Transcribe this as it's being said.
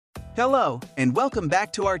Hello, and welcome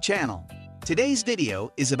back to our channel. Today's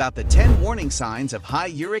video is about the 10 warning signs of high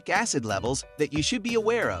uric acid levels that you should be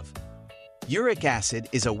aware of. Uric acid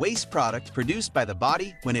is a waste product produced by the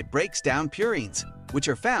body when it breaks down purines, which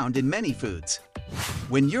are found in many foods.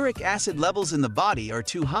 When uric acid levels in the body are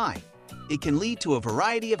too high, it can lead to a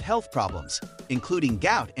variety of health problems, including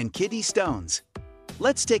gout and kidney stones.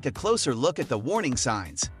 Let's take a closer look at the warning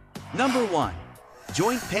signs. Number 1.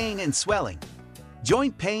 Joint pain and swelling.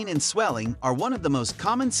 Joint pain and swelling are one of the most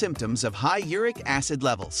common symptoms of high uric acid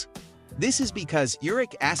levels. This is because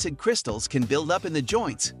uric acid crystals can build up in the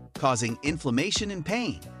joints, causing inflammation and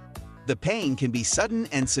pain. The pain can be sudden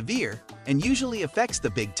and severe and usually affects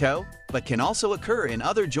the big toe, but can also occur in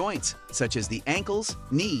other joints, such as the ankles,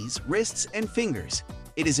 knees, wrists, and fingers.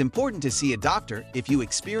 It is important to see a doctor if you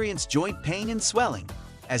experience joint pain and swelling,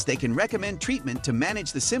 as they can recommend treatment to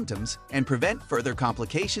manage the symptoms and prevent further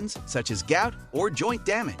complications such as gout or joint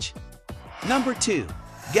damage. Number 2.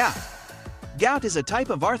 Gout. Gout is a type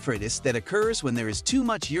of arthritis that occurs when there is too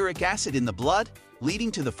much uric acid in the blood, leading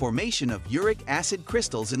to the formation of uric acid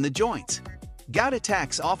crystals in the joints. Gout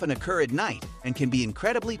attacks often occur at night and can be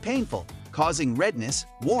incredibly painful, causing redness,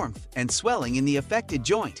 warmth, and swelling in the affected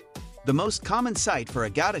joint. The most common site for a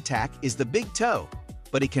gout attack is the big toe,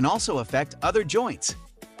 but it can also affect other joints.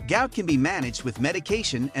 Gout can be managed with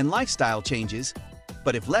medication and lifestyle changes,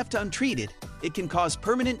 but if left untreated, it can cause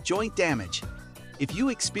permanent joint damage. If you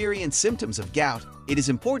experience symptoms of gout, it is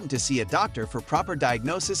important to see a doctor for proper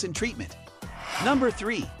diagnosis and treatment. Number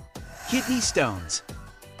 3. Kidney stones.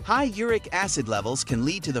 High uric acid levels can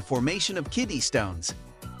lead to the formation of kidney stones.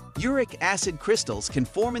 Uric acid crystals can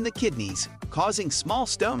form in the kidneys, causing small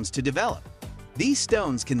stones to develop. These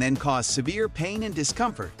stones can then cause severe pain and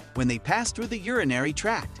discomfort when they pass through the urinary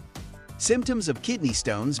tract. Symptoms of kidney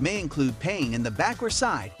stones may include pain in the back or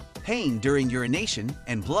side, pain during urination,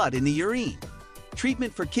 and blood in the urine.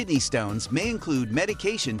 Treatment for kidney stones may include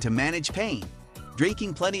medication to manage pain,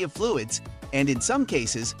 drinking plenty of fluids, and in some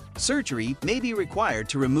cases, surgery may be required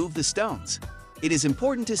to remove the stones. It is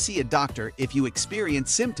important to see a doctor if you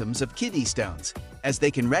experience symptoms of kidney stones, as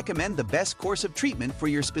they can recommend the best course of treatment for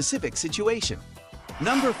your specific situation.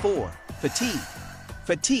 Number 4. Fatigue.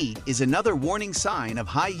 Fatigue is another warning sign of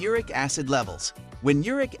high uric acid levels. When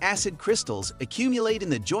uric acid crystals accumulate in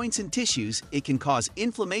the joints and tissues, it can cause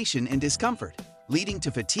inflammation and discomfort, leading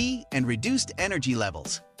to fatigue and reduced energy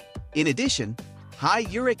levels. In addition, high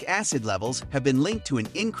uric acid levels have been linked to an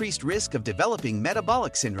increased risk of developing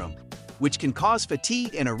metabolic syndrome, which can cause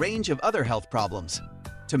fatigue and a range of other health problems.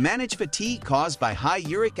 To manage fatigue caused by high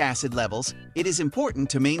uric acid levels, it is important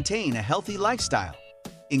to maintain a healthy lifestyle,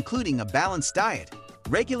 including a balanced diet,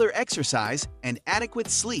 regular exercise, and adequate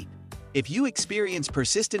sleep. If you experience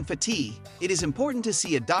persistent fatigue, it is important to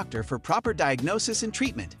see a doctor for proper diagnosis and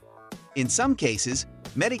treatment. In some cases,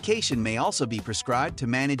 medication may also be prescribed to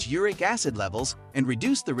manage uric acid levels and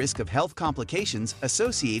reduce the risk of health complications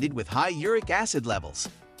associated with high uric acid levels.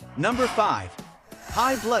 Number 5.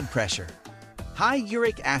 High blood pressure. High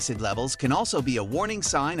uric acid levels can also be a warning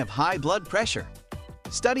sign of high blood pressure.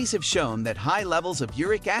 Studies have shown that high levels of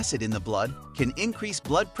uric acid in the blood can increase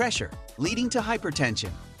blood pressure, leading to hypertension.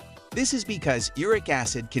 This is because uric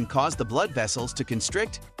acid can cause the blood vessels to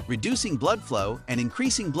constrict, reducing blood flow and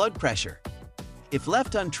increasing blood pressure. If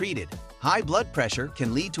left untreated, high blood pressure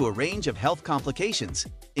can lead to a range of health complications,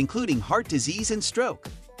 including heart disease and stroke.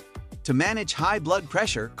 To manage high blood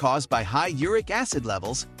pressure caused by high uric acid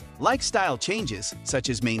levels, lifestyle changes such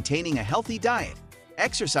as maintaining a healthy diet,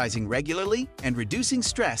 exercising regularly, and reducing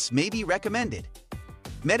stress may be recommended.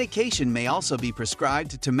 Medication may also be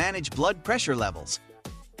prescribed to manage blood pressure levels.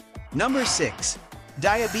 Number 6.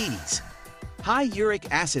 Diabetes. High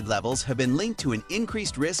uric acid levels have been linked to an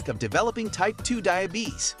increased risk of developing type 2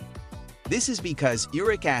 diabetes. This is because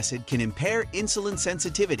uric acid can impair insulin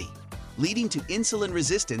sensitivity, leading to insulin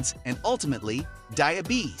resistance and ultimately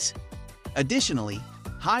diabetes. Additionally,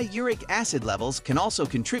 high uric acid levels can also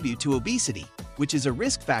contribute to obesity, which is a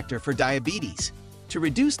risk factor for diabetes. To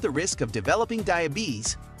reduce the risk of developing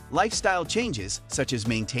diabetes, lifestyle changes such as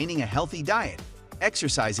maintaining a healthy diet,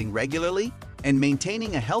 exercising regularly, and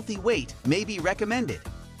maintaining a healthy weight may be recommended.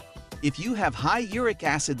 If you have high uric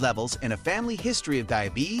acid levels and a family history of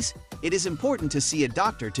diabetes, it is important to see a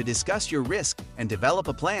doctor to discuss your risk and develop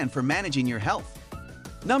a plan for managing your health.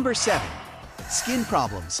 Number 7. Skin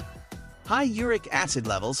problems. High uric acid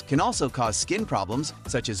levels can also cause skin problems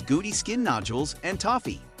such as gouty skin nodules and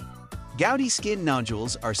toffee. Gouty skin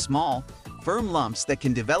nodules are small, firm lumps that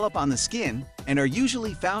can develop on the skin and are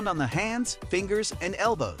usually found on the hands, fingers, and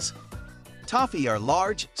elbows. Toffee are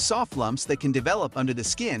large, soft lumps that can develop under the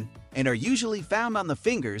skin and are usually found on the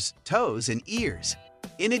fingers, toes, and ears.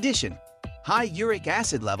 In addition, high uric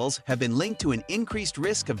acid levels have been linked to an increased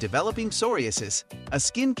risk of developing psoriasis, a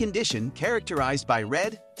skin condition characterized by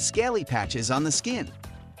red, scaly patches on the skin.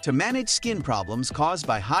 To manage skin problems caused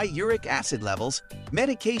by high uric acid levels,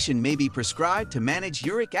 medication may be prescribed to manage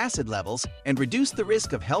uric acid levels and reduce the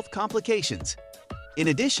risk of health complications. In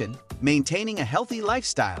addition, maintaining a healthy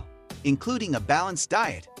lifestyle, including a balanced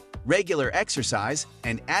diet, regular exercise,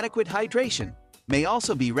 and adequate hydration, may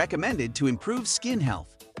also be recommended to improve skin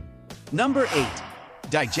health. Number 8.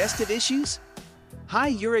 Digestive issues? High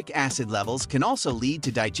uric acid levels can also lead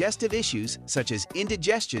to digestive issues such as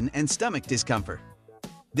indigestion and stomach discomfort.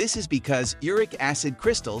 This is because uric acid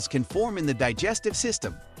crystals can form in the digestive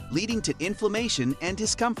system, leading to inflammation and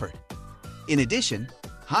discomfort. In addition,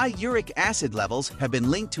 high uric acid levels have been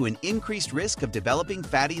linked to an increased risk of developing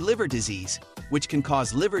fatty liver disease, which can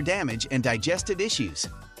cause liver damage and digestive issues.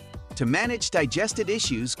 To manage digestive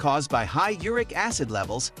issues caused by high uric acid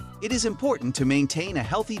levels, it is important to maintain a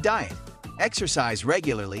healthy diet, exercise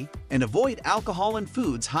regularly, and avoid alcohol and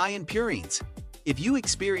foods high in purines. If you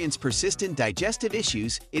experience persistent digestive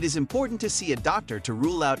issues, it is important to see a doctor to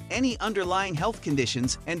rule out any underlying health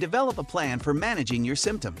conditions and develop a plan for managing your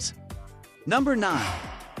symptoms. Number 9.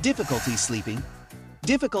 Difficulty sleeping.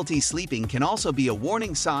 Difficulty sleeping can also be a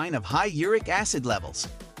warning sign of high uric acid levels.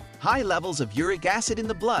 High levels of uric acid in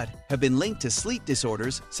the blood have been linked to sleep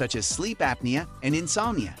disorders such as sleep apnea and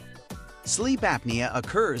insomnia. Sleep apnea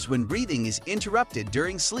occurs when breathing is interrupted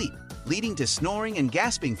during sleep, leading to snoring and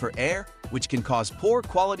gasping for air, which can cause poor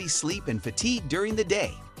quality sleep and fatigue during the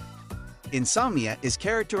day. Insomnia is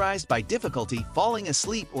characterized by difficulty falling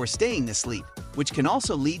asleep or staying asleep, which can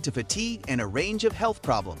also lead to fatigue and a range of health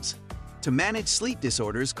problems. To manage sleep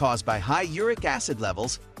disorders caused by high uric acid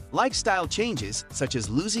levels, lifestyle changes such as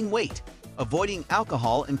losing weight, avoiding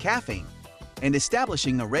alcohol and caffeine, and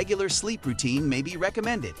establishing a regular sleep routine may be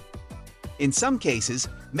recommended. In some cases,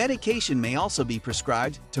 medication may also be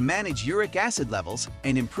prescribed to manage uric acid levels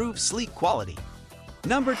and improve sleep quality.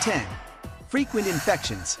 Number 10. Frequent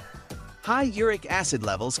infections. High uric acid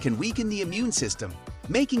levels can weaken the immune system,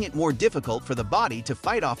 making it more difficult for the body to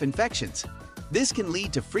fight off infections. This can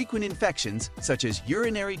lead to frequent infections such as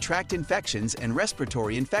urinary tract infections and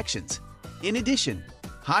respiratory infections. In addition,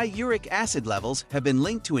 high uric acid levels have been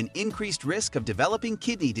linked to an increased risk of developing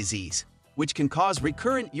kidney disease, which can cause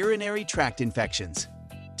recurrent urinary tract infections.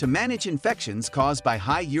 To manage infections caused by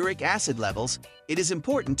high uric acid levels, it is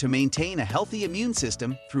important to maintain a healthy immune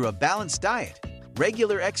system through a balanced diet,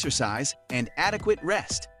 regular exercise, and adequate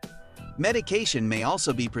rest. Medication may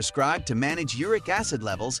also be prescribed to manage uric acid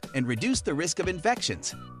levels and reduce the risk of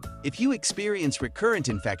infections. If you experience recurrent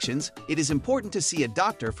infections, it is important to see a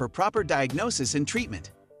doctor for proper diagnosis and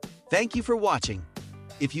treatment. Thank you for watching.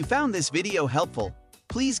 If you found this video helpful,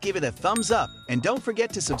 please give it a thumbs up and don't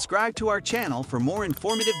forget to subscribe to our channel for more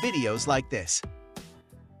informative videos like this.